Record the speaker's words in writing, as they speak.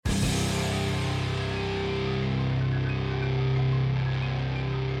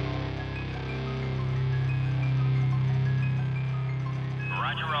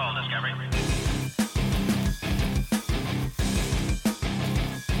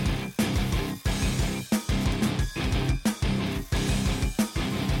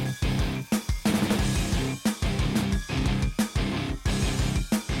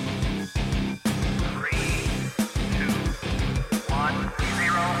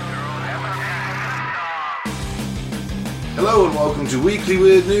Hello and welcome to Weekly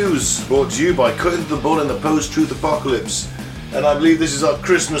Weird News, brought to you by Cutting the Bull in the Post-Truth Apocalypse. And I believe this is our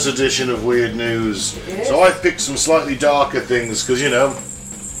Christmas edition of Weird News. So I've picked some slightly darker things, because, you know,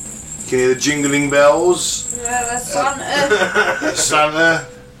 you can hear the jingling bells. Yeah, that's Santa. Santa.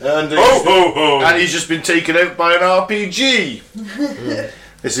 And, and he's just been taken out by an RPG.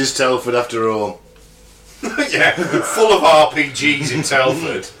 This is Telford after all. Yeah, full of RPGs in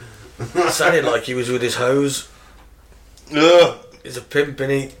Telford. Sounded like he was with his hose. He's a pimp, and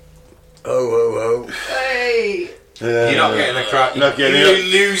he... Oh. Hey! You're not getting the crown. You're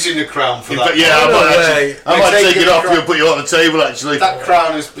losing the crown for that. Yeah, I might take it off you and put you on the table, actually. That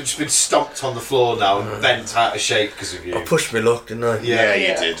crown has just been stomped on the floor now and bent out of shape because of you. I pushed my luck, didn't I? Yeah,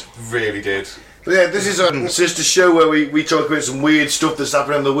 you did. Really did. But yeah, this is our sister show where we talk about some weird stuff that's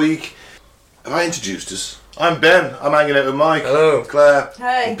happened in the week. Have I introduced us? I'm Ben. I'm hanging out with Mike. Hello. Claire.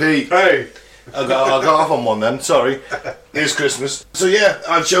 Hey. And Pete. Hey. I got off on one then, sorry. It's Christmas. So yeah,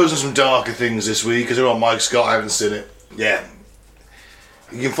 I've chosen some darker things this week because they're on Mike Scott, I haven't seen it. Yeah.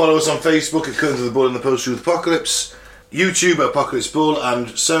 You can follow us on Facebook at Cutting to the Bull in the Post-Truth Apocalypse, YouTube at Apocalypse Bull, and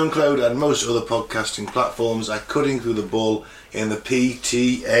SoundCloud and most other podcasting platforms at Cutting Through the Bull in the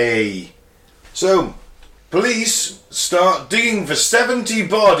PTA. So, police start digging for 70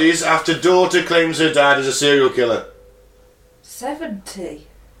 bodies after daughter claims her dad is a serial killer. 70?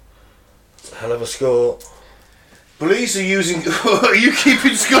 Hell of a score. Police are using... Are you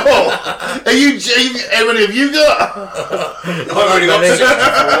keeping score? How many have you got? I've only got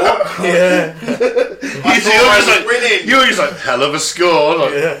 64. Yeah. You were just like, hell of a score.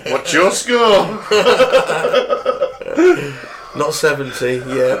 Like, Yeah. What's your score? Not 70,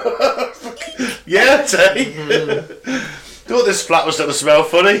 yeah. Yeah, Tay. Thought this flat was starting to smell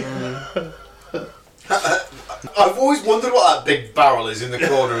funny. I've always wondered what that big barrel is in the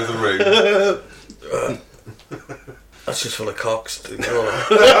corner of the room. That's just full of cocks.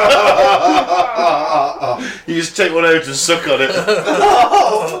 You just take one out and suck on it.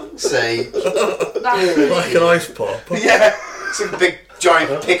 See? Like an ice pop. Yeah. It's a big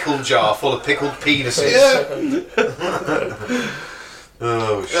giant pickle jar full of pickled penises. Yeah.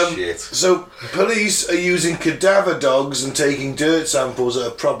 Oh, shit. So, police are using cadaver dogs and taking dirt samples at a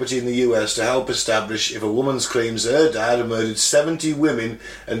property in the US to help establish if a woman's claims her dad had murdered 70 women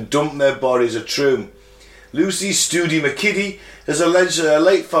and dumped their bodies are true. Lucy Studi McKitty has alleged that her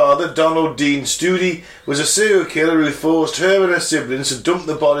late father, Donald Dean Studi, was a serial killer who forced her and her siblings to dump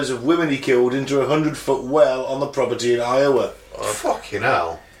the bodies of women he killed into a 100-foot well on the property in Iowa. Oh, fucking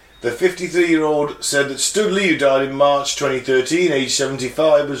hell. The 53-year-old said that Studley, who died in March 2013, aged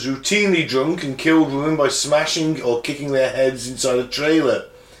 75, was routinely drunk and killed women by smashing or kicking their heads inside a trailer.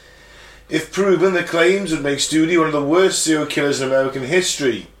 If proven, the claims would make Studley one of the worst serial killers in American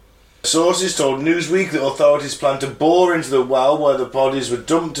history. Sources told Newsweek that authorities plan to bore into the well where the bodies were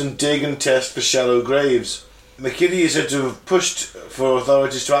dumped and dig and test for shallow graves. McKitty is said to have pushed for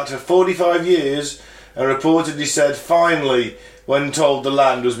authorities to act for 45 years and reportedly said finally when told the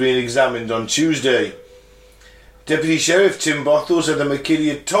land was being examined on Tuesday. Deputy Sheriff Tim Bothell said that McKitty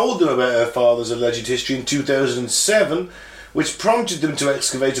had told them about her father's alleged history in 2007, which prompted them to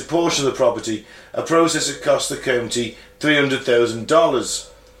excavate a portion of the property, a process that cost the county $300,000.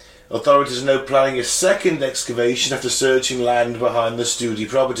 Authorities are now planning a second excavation after searching land behind the Studi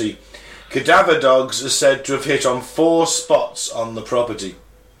property. Cadaver dogs are said to have hit on 4 spots on the property.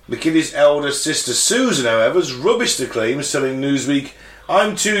 McKitty's elder sister Susan, however, has rubbished the claims, telling Newsweek,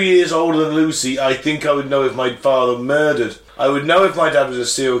 "I'm 2 years older than Lucy. I think I would know if my father murdered. I would know if my dad was a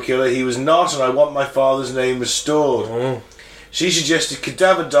serial killer. He was not, and I want my father's name restored." She suggested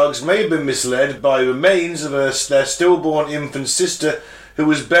cadaver dogs may have been misled by remains of their stillborn infant sister, who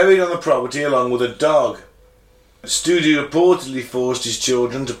was buried on the property along with a dog. Studi reportedly forced his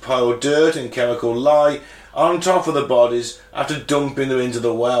children to pile dirt and chemical lye on top of the bodies after dumping them into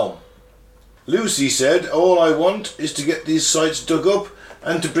the well. Lucy said, "All I want is to get these sites dug up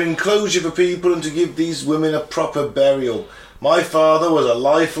and to bring closure for people and to give these women a proper burial. My father was a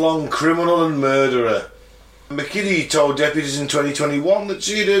lifelong criminal and murderer." McKitty told deputies in 2021 that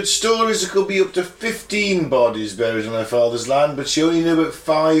she had heard stories there could be up to 15 bodies buried on her father's land, but she only knew about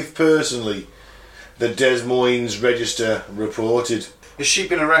 5 personally, the Des Moines Register reported. Has she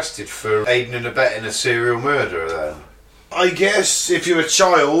been arrested for aiding and abetting a serial murderer then? I guess if you're a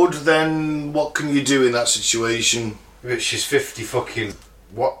child, then what can you do in that situation? But she's 50 fucking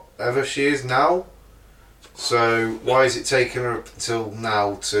whatever she is now. So why is it taking her until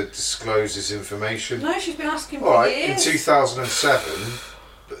now to disclose this information? No, she's been asking for Alright, years. in 2007,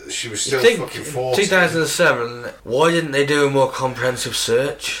 she was still You think fucking 40. 2007, why didn't they do a more comprehensive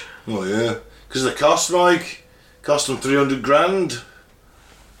search? Oh yeah, because of the cost, Mike. Cost them 300 grand.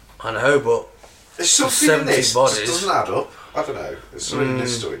 I know, but There's something in 70 this bodies. that doesn't add up. I don't know. There's something in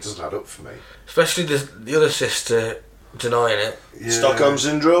this story that doesn't add up for me. especially the other sister denying it. Yeah. Stockholm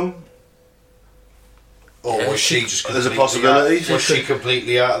syndrome. Or Yeah, was she just There's a completely possibility. Was she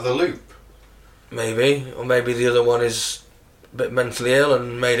completely out of the loop? Maybe, or maybe the other one is a bit mentally ill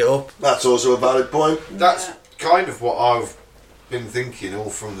and made it up. That's also a valid point. That's kind of what I've been thinking all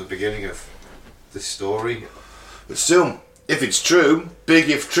from the beginning of this story. But still, if it's true, big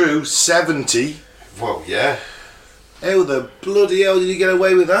if true, 70. Well, yeah. How the bloody hell did he get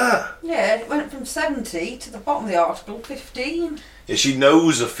away with that? Yeah, it went from 70 to the bottom of the article, 15. Yeah, she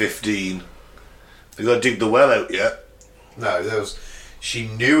knows of 15. They got to dig the well out yet. No, there was. She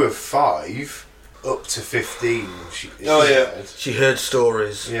knew of 5 up to 15. She Oh, yeah. said. She heard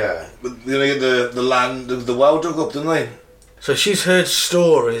stories. Yeah. But they get the land, the well dug up, didn't they? So she's heard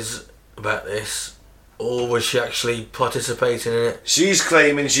stories about this, or was she actually participating in it? She's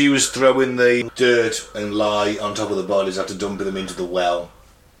claiming she was throwing the dirt and lye on top of the bodies after dumping them into the well.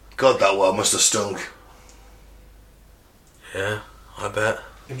 God, that well must have stunk. Yeah, I bet.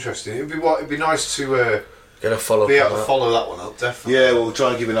 Interesting. It'd be nice to Get a follow be up able on to that. follow that one up. Definitely. Yeah, we'll try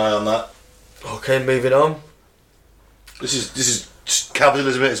and keep an eye on that. Okay, moving on. This is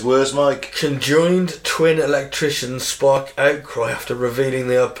capitalism at its worst, Mike. Conjoined twin electricians spark outcry after revealing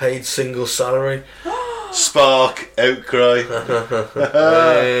they are paid single salary. Spark, outcry.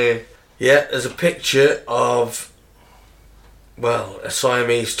 Hey. Yeah, there's a picture of, well, a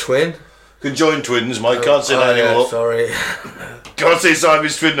Siamese twin. Conjoined twins, Mike. Can't say that yeah, anymore. sorry. Can't say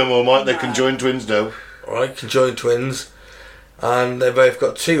Siamese twin no more, Mike. They're conjoined twins now. Alright, conjoined twins. And they both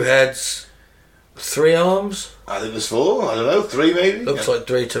got 2 heads, 3 arms. I think there's 4. I don't know. 3 maybe. Looks like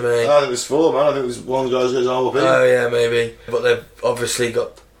 3 to me. I think there's 4, man. I think there's one guy's got his arm up here. Oh yeah, maybe. But they've obviously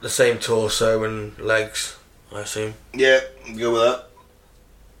got the same torso and legs, I assume. Yeah, go with that.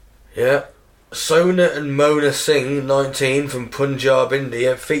 Yeah. Sona and Mona Singh, 19, from Punjab,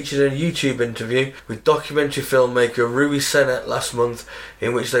 India, featured in a YouTube interview with documentary filmmaker Rui Sennett last month,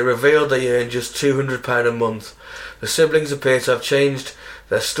 in which they revealed they earned just £200 a month. The siblings appear to have changed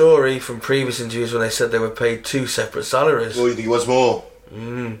their story from previous interviews when they said they were paid 2 separate salaries. What do you think he wants more?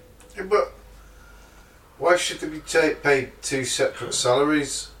 Yeah, but why should they be paid 2 separate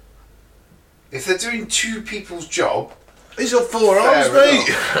salaries? If they're doing 2 people's job, He's got 4 arms, mate.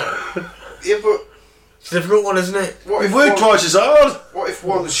 yeah, but It's a difficult one, isn't it? what We've if worked one, twice as hard. what if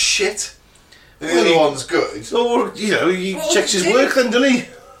one's shit and the Well, other you- one's good? So, you know, he Well, checks his dude. work then, doesn't he?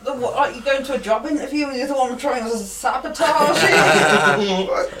 Like you go into a job interview and the other one trying to sabotage you.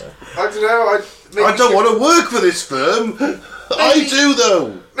 I don't know. I don't want to work for this firm. I Maybe- do,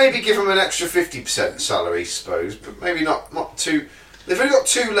 though. Maybe give them an extra 50% salary, suppose, but maybe not 2. They've only got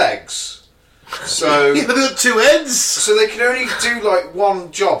 2 legs, so They've got 2 heads. so they can only do like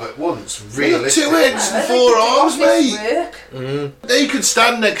one job at once. They've got 2 Realistically, heads and They 4 could do arms, office mate. work. They could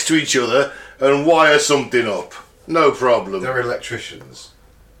stand next to each other and wire something up. No problem. they're electricians.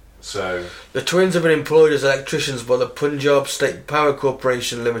 So The twins have been employed as electricians by the Punjab State Power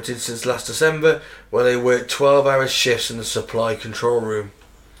Corporation Limited since last December, where they work 12-hour shifts in the supply control room.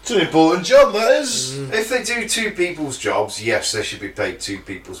 It's an important job, that is. if they do 2 people's jobs, yes, they should be paid 2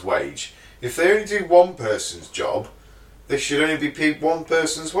 people's wage. If they only do one person's job, they should only be paid one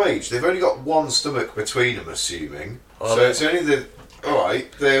person's wage. They've only got one stomach between them, assuming. Oh, So it's only the.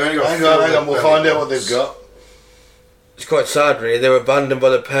 Alright, they've only got. Hang on, we'll find out what they've got. It's quite sad, really. They were abandoned by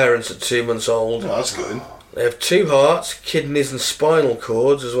their parents at 2 months old. Oh, that's good. They have 2 hearts, kidneys and spinal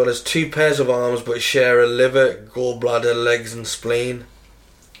cords, as well as 2 pairs of arms, but share a liver, gallbladder, legs and spleen.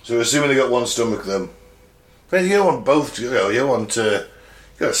 So assuming they got one stomach, then. But you don't want both, you know, you want to...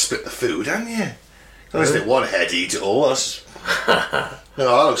 You got to split the food, haven't you? Unless let one head eat it all, that's... No,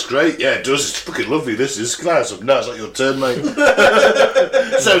 that looks great. Yeah, it does. It's fucking lovely, this is. Can I have some? No, it's not your turn, mate.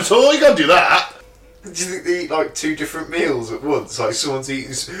 So tall, you can't do that. Do you think they eat like 2 different meals at once? Like someone's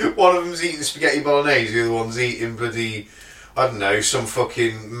eating, one of them's eating spaghetti bolognese, the other one's eating bloody, I don't know, some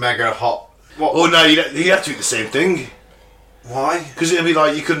fucking mega hot. What? Oh, no, you'd have to eat the same thing. Why? Because it'd be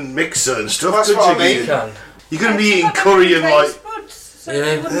like, you couldn't mix certain stuff, That's could what you? I mean. You can. You couldn't be eating It's not curry really and like... taste buds, so Yeah.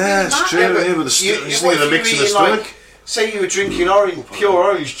 it wouldn't Yeah, really it's matter. true. Yeah, but the You- just what think of the if mix you in the eat, stomach. like, say you were drinking pure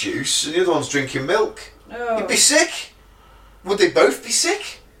orange juice and the other one's drinking milk. No. You'd be sick. Would they both be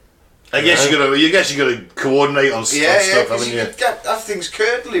sick? I guess you gotta coordinate on stuff, Because haven't you you? could have things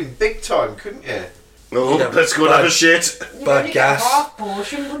curdling big time, couldn't you? Oh, Yeah, let's go and have a shit. You'd Bad only gas. get half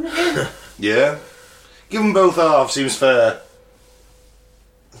portion, wouldn't you? Yeah. Give them both half, seems fair.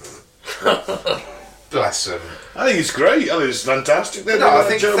 Bless them. I think it's great. I think it's fantastic. They're No, doing I that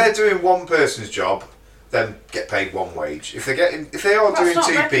think job. if they're doing one person's job, then get paid one wage. If they are doing That's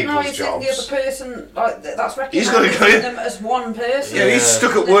two not people's recognising jobs, the other person, like, that's He's gotta recognising go in. them as one person. Yeah, he's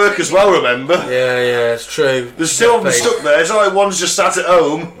stuck at work as well, remember? Yeah, it's true. There's still one stuck there. It's not like one's just sat at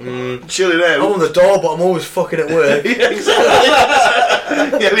home, chilling out. I'm on the door, but I'm always fucking at work. Yeah,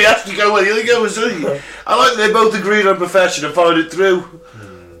 exactly. Yeah, he has to go where the other goes, doesn't he? I like that they both agreed on profession and followed it through.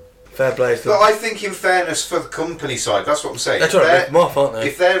 Fair play to them. but I think in fairness for the company side, that's what I'm saying. They're trying to rip them off, aren't they?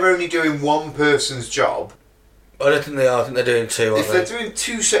 If they're only doing one person's job, I don't think they are. I think they're doing two, aren't if they? they're doing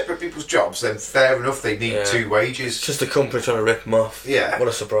two separate people's jobs, then fair enough, they need two wages. It's just the company trying to rip them off. Yeah. What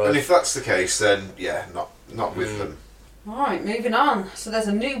a surprise. And if that's the case, then yeah, not with them. Right, moving on. So there's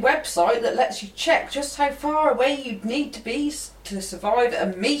a new website that lets you check just how far away you'd need to be to survive a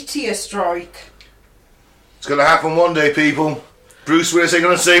meteor strike. It's going to happen one day, people. Bruce Willis ain't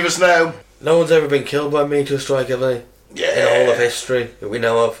going to save us now. No one's ever been killed by a meteor strike, have they? Yeah. In the whole of history that we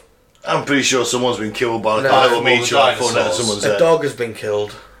know of. I'm pretty sure someone's been killed by No, a little all the meteor falling out of dinosaurs. someone's A head. dog has been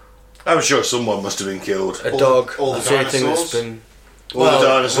killed. I'm sure someone must have been killed. A All dog. the That's the only thing that's dinosaurs? been... All the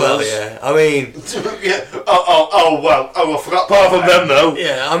dinosaurs. Well, yeah. I mean... Yeah. I forgot. Apart from them, though.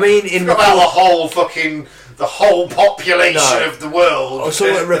 Yeah, I mean... in About the whole population No. of the world. I was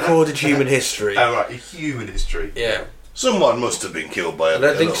talking about recorded human history. Oh right, human history. Yeah. Someone must have been killed by a I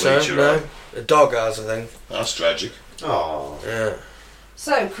don't think little so, meteorite. no. A dog has, I think. That's tragic. Oh. Yeah.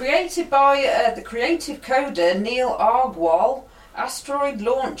 So, created by the creative coder Neil Argwal, Asteroid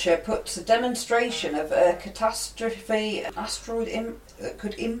Launcher puts a demonstration of a catastrophe asteroid that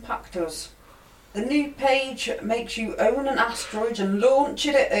could impact us. The new page makes you own an asteroid and launch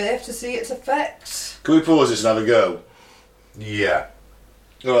it at Earth to see its effects. Can we pause this and have a go? Yeah.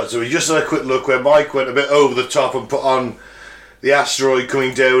 Alright, so we just had a quick look where Mike went a bit over the top and put on the asteroid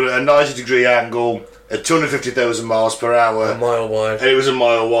coming down at a 90-degree angle at 250,000 miles per hour. A mile wide. And it was a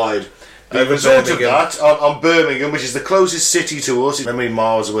mile wide. The result of that, on Birmingham, which is the closest city to us, how many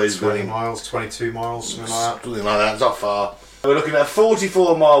miles away is 20 Birmingham? miles, 22 miles, something like that. Something like that, it's not far. We're looking at a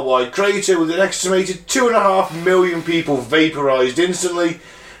 44 mile wide crater with an estimated 2.5 million people vaporised instantly.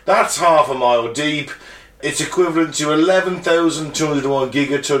 That's half a mile deep. It's equivalent to 11,201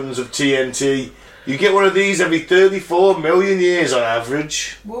 gigatons of TNT. You get one of these every 34 million years on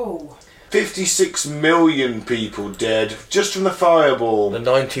average. Whoa. 56 million people dead just from the fireball. The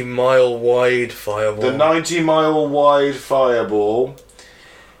 90-mile wide fireball. The 90-mile wide fireball.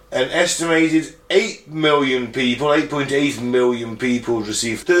 An estimated 8 million people, 8.8 million people would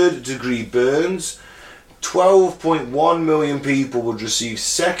receive third-degree burns. 12.1 million people would receive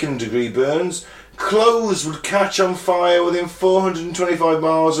second-degree burns. Clothes would catch on fire within 425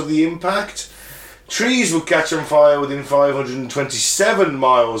 miles of the impact. Trees would catch on fire within 527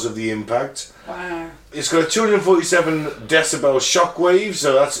 miles of the impact. Wow. It's got a 247 decibel shockwave,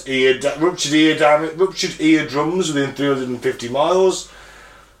 so that's ruptured eardrums within 350 miles.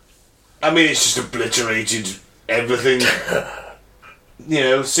 I mean, it's just obliterated everything.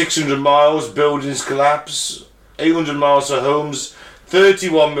 600 miles, buildings collapse, 800 miles for homes,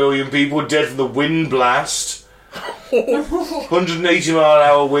 31 million people dead from the wind blast, 180 mile an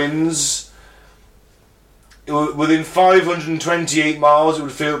hour winds. Within 528 miles, it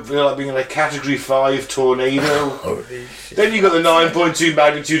would feel like being in a Category 5 tornado. Holy shit. Then you got the 9.2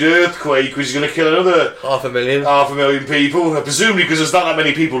 magnitude earthquake, which is going to kill another 500,000. people, presumably because there's not that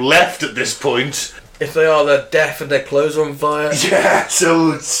many people left at this point. If they are, they're deaf and their clothes are on fire. Yeah,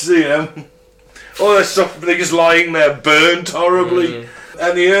 so it's, all that stuff, they're just lying there burnt horribly.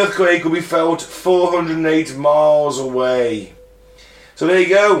 And the earthquake will be felt 408 miles away. So there you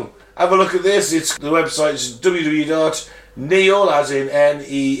go. Have a look at this. The website's www.neal, as in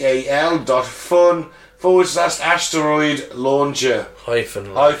neal.fun/asteroid launcher.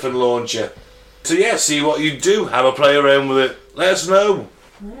 Hyphen launcher. So yeah, see what you do. Have a play around with it. Let us know.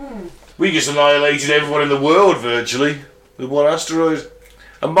 We just annihilated everyone in the world virtually with one asteroid.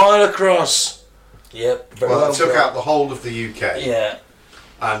 A mile across. Yep. Well, it took out the whole of the UK. Yeah.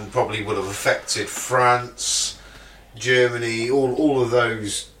 And probably would have affected France, Germany, all of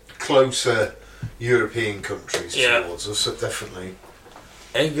those closer European countries towards us, so definitely.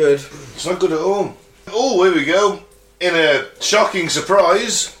 Ain't good. It's not good at all. Oh, here we go. In a shocking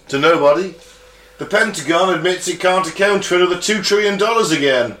surprise to nobody, the Pentagon admits it can't account for another $2 trillion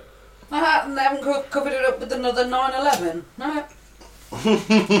again. And they haven't covered it up with another 9/11. No. I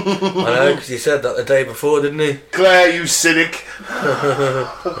know, because he said that the day before, didn't he? Claire, you cynic.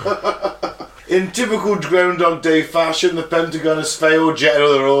 In typical Groundhog Day fashion, the Pentagon has failed yet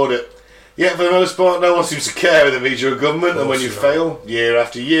another audit. Yet for the most part, no one seems to care in the media or government, and when you fail, year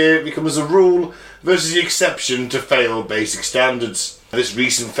after year, it becomes a rule versus the exception to fail basic standards. This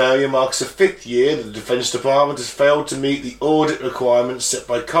recent failure marks the 5th year that the Defence Department has failed to meet the audit requirements set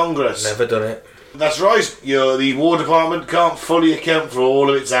by Congress. Never done it. That's right. The War Department can't fully account for all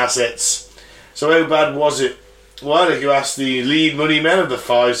of its assets. So how bad was it? Well, if you ask the lead money men of the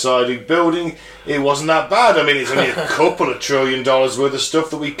five-sided building, it wasn't that bad. I mean, it's only a couple of $1 trillion worth of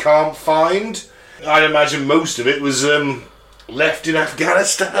stuff that we can't find. I'd imagine most of it was left in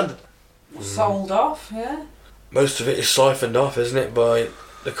Afghanistan. Sold off, yeah. Most of it is siphoned off, isn't it, by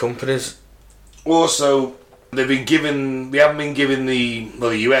the companies? Also, we haven't been given the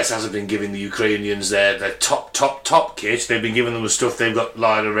US hasn't been giving the Ukrainians their top kit. They've been giving them the stuff they've got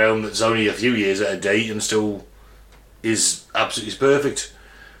lying around that's only a few years out of date and still is absolutely perfect.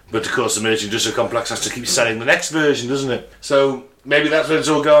 But of course the military industrial complex has to keep selling the next version, doesn't it? So maybe that's where it's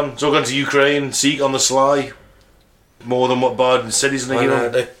all gone. It's all gone to Ukraine, seek on the sly. More than what Biden said he's going to give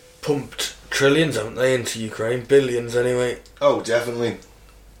them. They pumped trillions, haven't they, into Ukraine? Billions, anyway. Oh, definitely.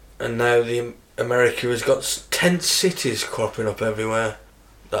 And now America has got tent cities cropping up everywhere.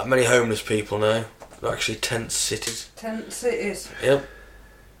 That many homeless people now. They're actually tent cities. Tent cities. Yep.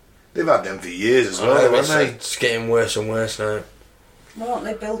 They've had them for years as well, haven't they? It's getting worse and worse now. Why aren't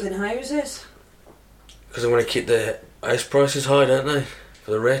they building houses? Because they want to keep their house prices high, don't they?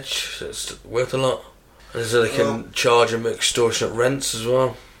 For the rich, so it's worth a lot. And so they can charge them extortionate rents as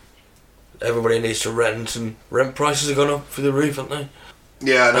well. Everybody needs to rent, and rent prices have gone up through the roof, haven't they?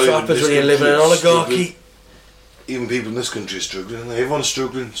 Yeah, I know. That's what happens when you live in an oligarchy. Even people in this country are struggling. Everyone's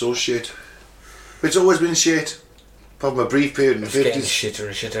struggling. It's all shit. But it's always been shit. Apart from a brief period in the 50s. It's getting shitter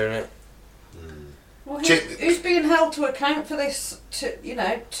and shitter, isn't it? Well, who's being held to account for this? 2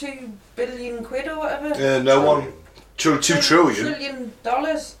 billion quid or whatever. No one. $2 trillion. $2 trillion.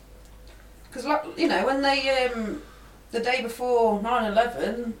 Because when they the day before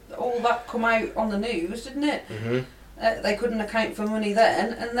 9/11, all that come out on the news, didn't it? Mm-hmm. They couldn't account for money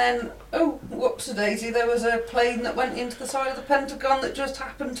then, and then, oh, whoops-a-daisy, there was a plane that went into the side of the Pentagon that just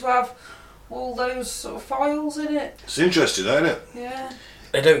happened to have all those sort of files in it. It's interesting, isn't it? Yeah.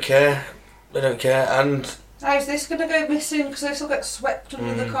 They don't care, and... How's this going to go missing? Because this will get swept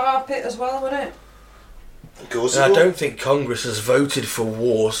under the carpet as well, won't it? Of course I don't think Congress has voted for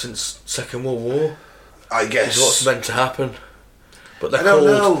war since Second World War. I guess. Is what's meant to happen. But they're I don't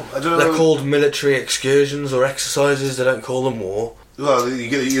know. They're called military excursions or exercises. They don't call them war. Well,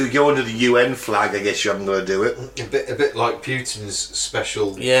 you go under the UN flag. I guess you haven't got to do it. A bit like Putin's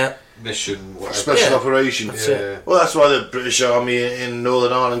special mission, whatever. Special operation. That's it. Well, that's why the British Army in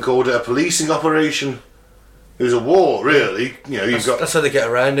Northern Ireland called it a policing operation. It was a war, really. That's how they get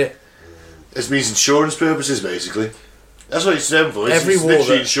around it. It means insurance purposes, basically. That's what it's done for. Every war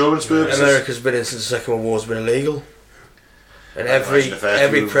that insurance purposes. America's been in since the Second World War has been illegal. And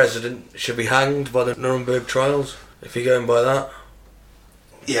every president should be hanged by the Nuremberg trials, if you're going by that.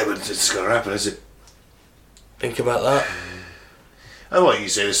 Yeah, but it's going to happen, is it? Think about that. I want you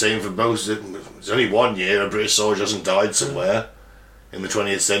to say the same for most. There's only 1 year a British soldier hasn't died somewhere in the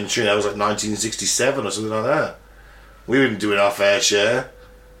 20th century. That was like 1967 or something like that. We've been doing our fair share.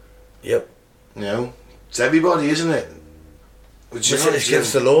 Yep. It's everybody, isn't it? It's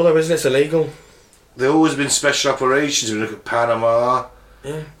against the law, though, isn't it? It's illegal. There have always been special operations. We look at Panama,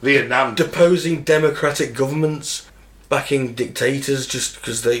 Vietnam. Deposing democratic governments, backing dictators just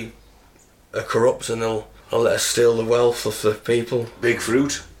because they are corrupt and they'll let us steal the wealth of the people. Big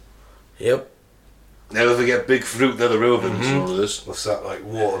fruit. Yep. Never forget big fruit, they're the real villains in all of this. What's that, like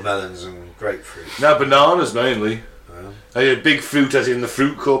watermelons and grapefruit? No, bananas mainly. Big fruit as in the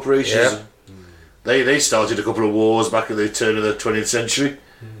fruit corporations. Yep. They started a couple of wars back at the turn of the 20th century.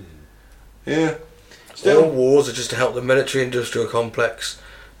 Yeah. All wars are just to help the military industrial complex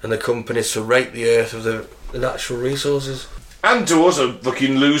and the companies to rape the earth of the natural resources. And to also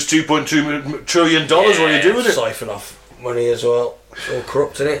fucking lose $2.2 trillion while you do with it. Siphon off money as well. It's all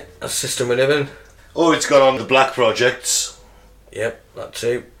corrupt, isn't it? That's the system we live in. Oh, it's gone on the black projects. Yep, that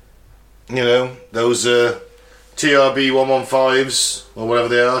too. Those TRB 115s, or whatever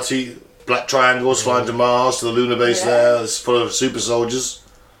they are, black triangles flying to Mars, to the lunar base there, it's full of super soldiers.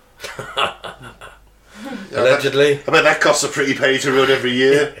 Allegedly. I bet that costs a pretty penny to run every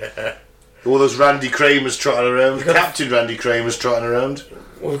year. All those Randy Kramers trotting around. Captain Randy Kramers trotting around.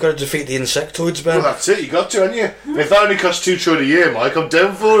 Well, we've got to defeat the insectoids, Ben. Well, that's it, you got to, haven't you? And if that only costs $2 trillion a year, Mike, I'm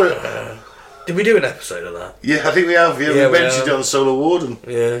down for it. Did we do an episode of that? Yeah, I think we have. Yeah, we mentioned it on Solar Warden.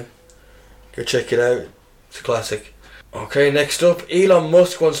 Yeah. Go check it out. It's a classic. Okay, next up, Elon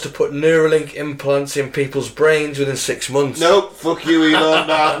Musk wants to put Neuralink implants in people's brains within 6 months. Nope, fuck you, Elon.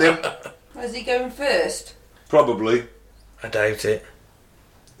 Nah, Is he going first? Probably. I doubt it.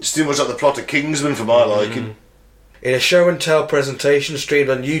 It's too much like the plot of Kingsman for my liking. In a show and tell presentation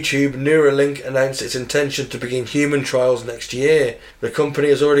streamed on YouTube, Neuralink announced its intention to begin human trials next year. The company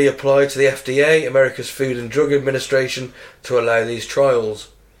has already applied to the FDA, America's Food and Drug Administration, to allow these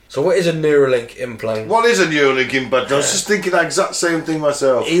trials. So what is a Neuralink implant? What is a Neuralink implant? I was just thinking that exact same thing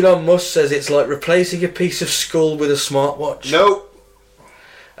myself. Elon Musk says it's like replacing a piece of skull with a smartwatch. Nope.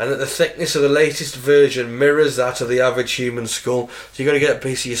 And that the thickness of the latest version mirrors that of the average human skull. So you've got to get a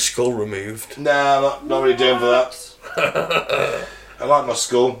piece of your skull removed. Nah, not really down for that. I like my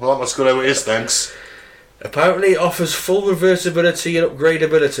skull. I like my skull how it is, thanks. Apparently it offers full reversibility and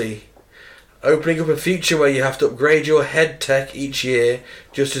upgradability, opening up a future where you have to upgrade your head tech each year,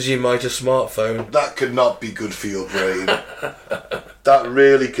 just as you might a smartphone. That could not be good for your brain. That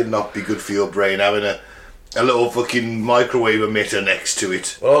really could not be good for your brain, having a little fucking microwave emitter next to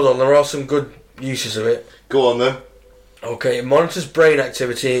it. Well, hold on, there are some good uses of it. Go on then. Okay, it monitors brain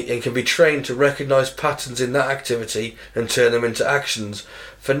activity and can be trained to recognise patterns in that activity and turn them into actions.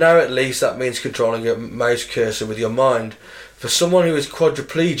 For now at least, that means controlling a mouse cursor with your mind. For someone who is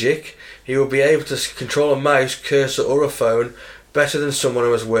quadriplegic, he will be able to control a mouse, cursor or a phone better than someone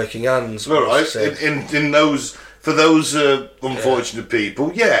who has working hands. Alright, in those, for those unfortunate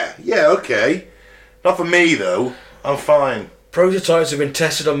people, yeah, okay. Not for me though, I'm fine. Prototypes have been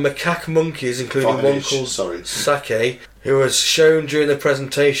tested on macaque monkeys, including one called Sake, who was shown during the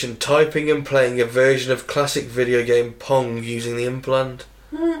presentation typing and playing a version of classic video game Pong using the implant.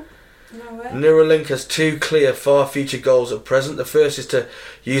 No way. Neuralink has two clear, far future goals at present. The first is to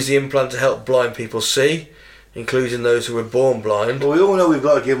use the implant to help blind people see, including those who were born blind. Well, we all know we've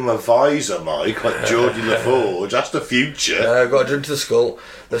got to give them a visor, Mike, like Geordie LaForge. That's the future. I've got to drill into the skull.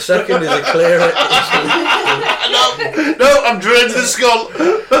 The second is a clearer No, I'm drilling into the skull.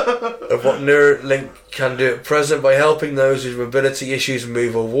 of what Neuralink can do at present by helping those with mobility issues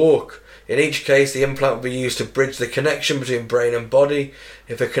move or walk. In each case, the implant will be used to bridge the connection between brain and body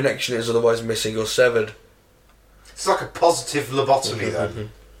if a connection is otherwise missing or severed. It's like a positive lobotomy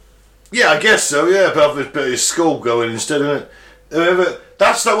then. Yeah, I guess so, yeah, but have a bit of your skull going instead, isn't it?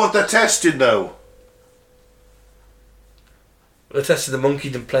 That's not what they're testing, though. They tested the monkey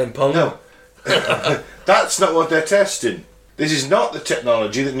playing Pong. No. That's not what they're testing. This is not the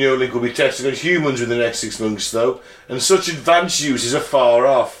technology that Neuralink will be testing on humans within the next 6 months, though, and such advanced uses are far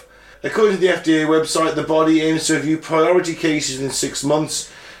off. According to the FDA website, the body aims to review priority cases within 6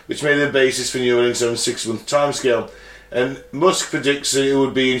 months, which made the basis for Neuralink's own 6-month timescale. And Musk predicts that it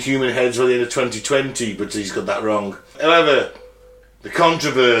would be in human heads by the end of 2020, but he's got that wrong. However, the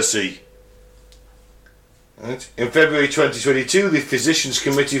controversy. Right. In February 2022, the Physicians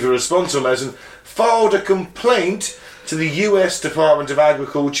Committee for Responsible Medicine filed a complaint to the US Department of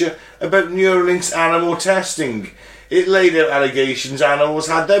Agriculture about Neuralink's animal testing. It laid out allegations animals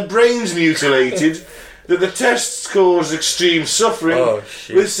had their brains mutilated, that the tests caused extreme suffering,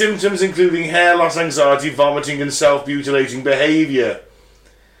 with symptoms including hair loss, anxiety, vomiting and self-mutilating behaviour.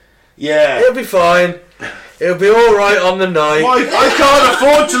 Yeah. It'll be fine. It'll be alright on the night. Mike, I can't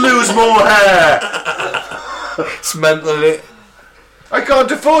afford to lose more hair. It's mental, isn't it? I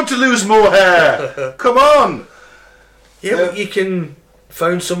can't afford to lose more hair. Come on. Yeah, but you can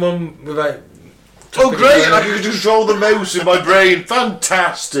phone someone without... Oh great, I can control the mouse in my brain.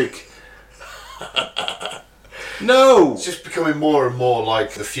 Fantastic. No. It's just becoming more and more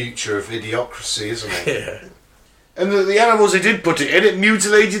like the future of idiocracy, isn't it? Yeah. And the animals they did put it in, it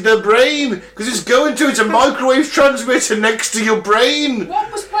mutilated their brain. Because it's going to, it's a microwave transmitter next to your brain. One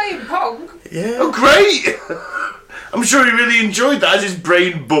was playing Pong. Yeah. Oh great. I'm sure he really enjoyed that as his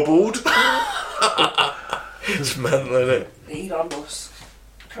brain bubbled. It's mental, isn't it? Elon Musk.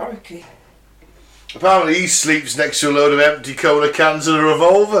 Crikey. Apparently he sleeps next to a load of empty cola cans and a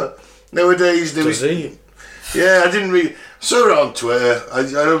revolver. Nowadays, Does he? Yeah, I didn't really... Saw it on Twitter. I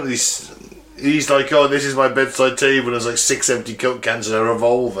don't really... He's like, oh, this is my bedside table, and there's like 6 empty Coke cans and a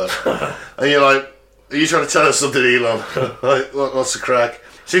revolver. And you're like, are you trying to tell us something, Elon? Like, what's the crack?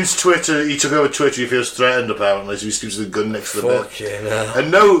 Since Twitter, he took over Twitter, he feels threatened, apparently, so he sleeps with a gun next to the bed. Fucking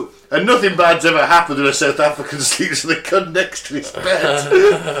hell. And nothing bad's ever happened when a South African sleeps with a gun next to his bed.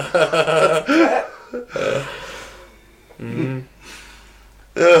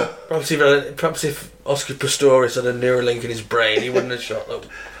 Perhaps if Oscar Pistorius had a Neuralink in his brain, he wouldn't have shot that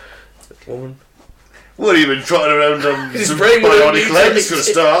woman. Well, he'd been trotting around on His some brain would have bionic legs for a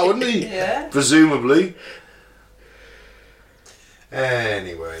start, wouldn't he? Yeah. Presumably.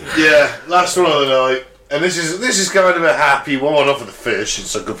 Anyway. Yeah, last one of the night. And this is kind of a happy one, not for the fish,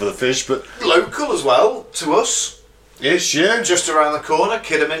 it's not good for the fish, but... Local as well, to us. Ish, yeah. Just around the corner,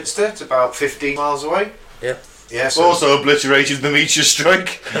 Kidderminster, it's about 15 miles away. Yeah. Yeah, so Also obliterated the meteor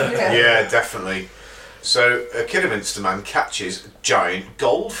strike. yeah, definitely. So a Kidderminster man catches giant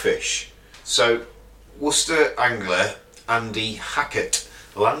goldfish. So Worcester angler Andy Hackett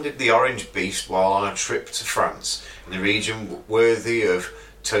landed the orange beast while on a trip to France in the region worthy of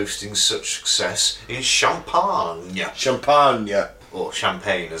toasting such success in Champagne. Champagne. Or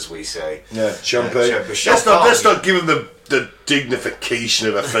champagne, as we say. Yeah, champagne. Champagne. Let's not give him the dignification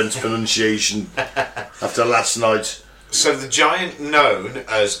of a French pronunciation after last night. So the giant known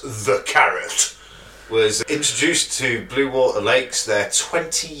as the carrot was introduced to Blue Water Lakes there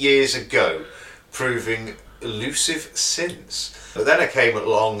 20 years ago, proving elusive since. But then came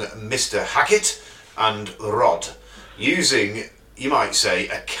along Mr. Hackett and Rod, using, you might say,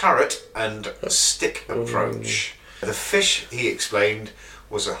 a carrot and stick approach. The fish, he explained,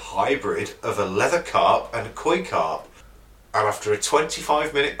 was a hybrid of a leather carp and a koi carp. And after a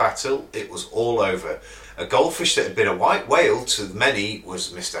 25-minute battle, it was all over. A goldfish that had been a white whale to many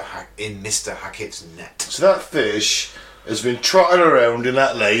was in Mr. Hackett's net. So that fish has been trotting around in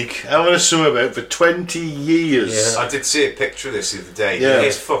that lake, having a swim about for 20 years. I did see a picture of this the other day. Yeah.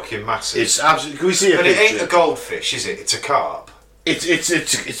 It's fucking massive. It's absolutely. Can we see a But picture? it ain't a goldfish, is it? It's a carp.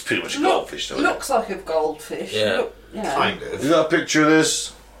 It's pretty much a goldfish, though. Looks like a goldfish. Yeah. Kind of. You got a picture of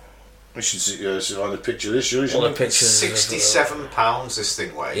this? We should see on the picture of this, shouldn't All we? the pictures. 67 pounds this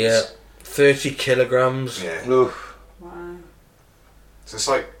thing weighs. Yeah. 30 kilograms. Yeah. Oof. Wow. So it's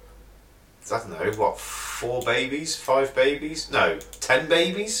like, I don't know, what, 4 babies? 5 babies? No, 10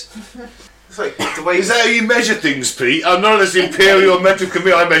 babies? It's like the way. Is that how you measure things, Pete? I'm not this imperial mental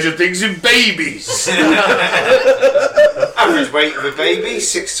committee. I measure things in babies. Average weight of a baby,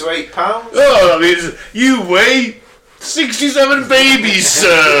 6 to 8 pounds. Oh, that means you weigh 67 babies,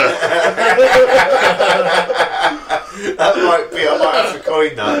 sir. That might be, I might have to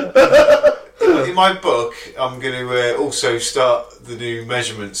coin that. In my book, I'm going to also start the new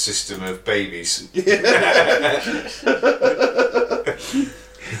measurement system of babies.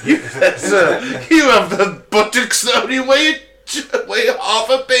 You have the buttocks that only weigh half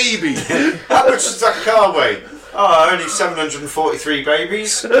a baby. How much does that car weigh? Oh, only 743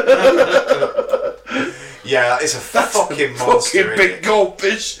 babies. Yeah, it's a fucking monster. Fucking big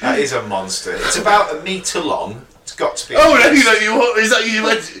goldfish. That is a monster. It's about 1 metre long. It's got to be. Oh, no, is that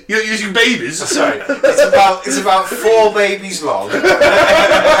you're using babies? Sorry, it's about 4 babies long.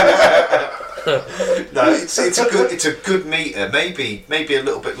 No, it's a good metre, maybe a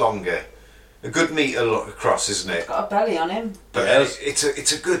little bit longer. A good metre across, isn't it? Got a belly on him. But Yes.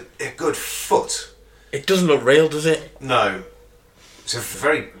 it's a good foot. It doesn't look real, does it? No, it's a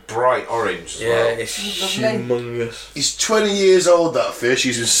very bright orange as Yeah, well. it's Lovely. humongous. He's 20 years old, that fish.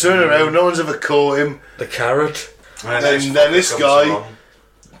 He's been swimming around. No one's ever caught him. The carrot. And then this comes guy- along.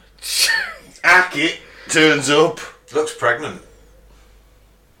 Hackett turns up. Looks pregnant.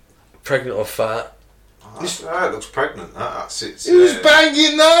 Pregnant or fat. It looks pregnant. That's it. Who's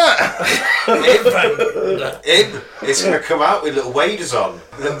banging that? Him. It's going to come out with little waders on.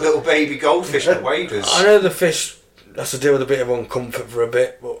 Little baby goldfish with waders. I know the fish has to deal with a bit of uncomfort for a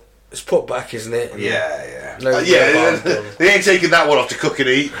bit, but it's put back, isn't it? Yeah. No, Yeah, no harm done. they ain't taking that one off to cook and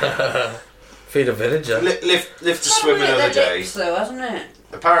eat. Feed a villager. Live to It's swim gotta be another at their day. lips though, hasn't it?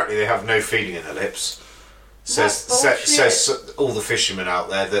 Apparently they have no feeling in their lips. Says all the fishermen out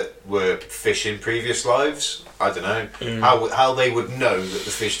there that were fishing previous lives. I don't know how they would know that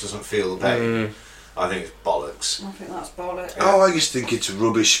the fish doesn't feel the pain. I think it's bollocks. I think that's bollocks. Oh, I just think it's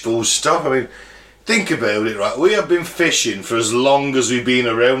rubbish, full stop. I mean, think about it, right? We have been fishing for as long as we've been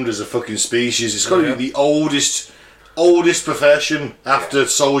around as a fucking species. It's got to be the oldest profession after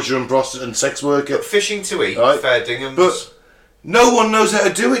soldier and prostitute and sex worker. But fishing to eat, Right. fair dinghams. But no one knows how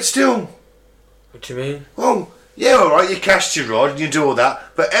to do it still. What do you mean? Well, yeah, alright, you cast your rod and you do all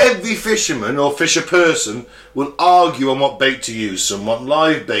that, but every fisherman or fisher person will argue on what bait to use. Some want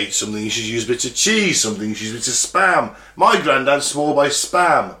live bait, something you should use bits of cheese, something you should use bits of spam. My granddad swore by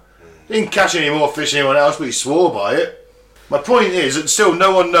spam. He didn't catch any more fish than anyone else, but he swore by it. My point is that still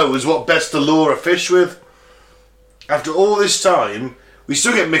no one knows what best to lure a fish with. After all this time, we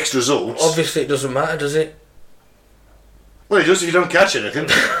still get mixed results. Obviously, it doesn't matter, does it? Well, it does if you don't catch anything.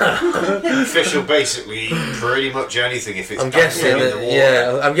 Fish will basically eat pretty much anything if it's I'm guessing dangling in that. the water.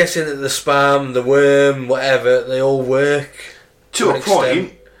 Yeah, I'm guessing that the spam, the worm, whatever, they all work To a an point,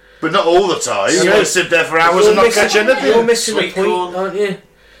 extent. but not all the time. You So- don't sit there for hours and not catch anything. You're missing the Sweet point, corn. aren't you?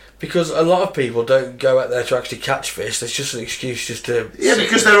 Because a lot of people don't go out there to actually catch fish. That's just an excuse just to. Yeah,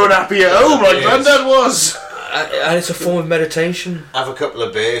 because they're unhappy at home, like Yes. Granddad was. And it's a form of meditation. Have a couple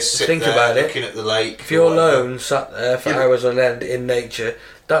of beers, sit Think there about it. looking at the lake. If you're or whatever. alone, sat there for hours on end in nature,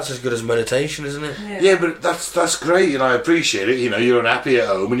 that's as good as meditation, isn't it? Yeah, but that's great, and I appreciate it. You know, you're unhappy at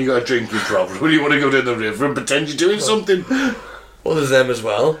home and you got a drinking problem, and you want to go down the river and pretend you're doing something. Well, there's them as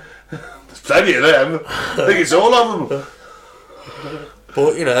well. There's plenty of them. I think it's all of them.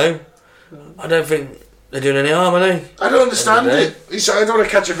 But, you know, I don't think they're doing any harm, are they? I don't understand it. I don't want to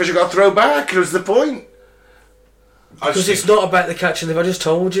catch a fish. I got to throw back. What's the point? Because it's not about the catching them, I just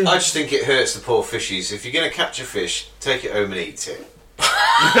told you. I just think it hurts the poor fishies. If you're going to catch a fish, take it home and eat it.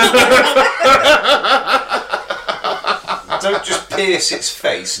 Don't just pierce its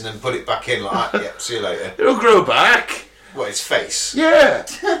face and then put it back in like that. Yep, see you later. It'll grow back. What, its face? Yeah.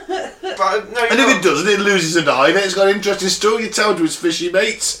 But, no, And if it doesn't, it loses an eye. Then it's got an interesting story to tell to its fishy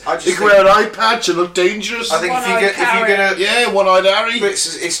mates. I just It can think- wear an eye patch and look dangerous. I think if One-eyed you're going to... Yeah, one-eyed Harry. But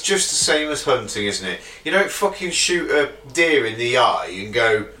it's just the same as hunting, isn't it? You don't fucking shoot a deer in the eye and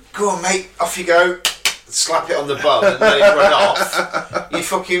go, go on mate, off you go, slap it on the bum and let it run off. You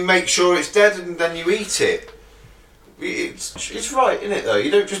fucking make sure it's dead and then you eat it. It's right, isn't it though?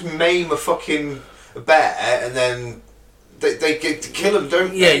 You don't just maim a fucking bear and then they get to kill them,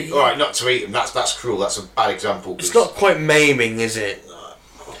 don't they? Yeah. Alright, not to eat them, that's cruel, that's a bad example. It's not quite maiming, is it?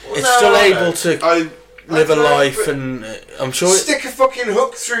 It's no, still I able know. to live a I know, life, but- and I'm sure Stick a fucking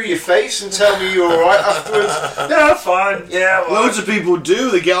hook through your face and tell me you're alright afterwards. Yeah, fine. Yeah, well, Loads of people do.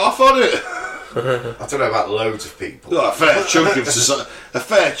 They get off on it. I don't know about loads of people. Well, a fair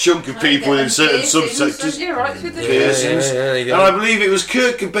chunk of people in certain subsectors. Yeah, right through the Piercings. Yeah, there you go. And I believe it was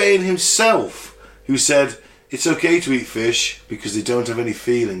Kurt Cobain himself who said it's okay to eat fish because they don't have any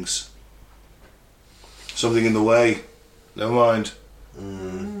feelings. Something in the way. Never mind.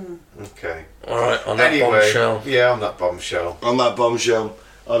 Okay. Alright, on that Anyway, bombshell. yeah, on that bombshell. On that bombshell,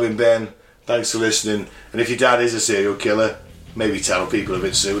 I've been Ben. Thanks for listening. And if your dad is a serial killer, maybe tell people a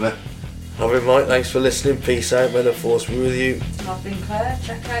bit sooner. I've been Mike, thanks for listening. Peace out, may the force be with you. I've been Claire.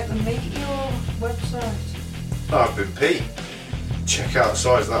 Check out the Meteor website. I've been Pete. Check out the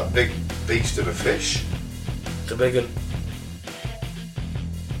size of that big beast of a fish. It's a big one.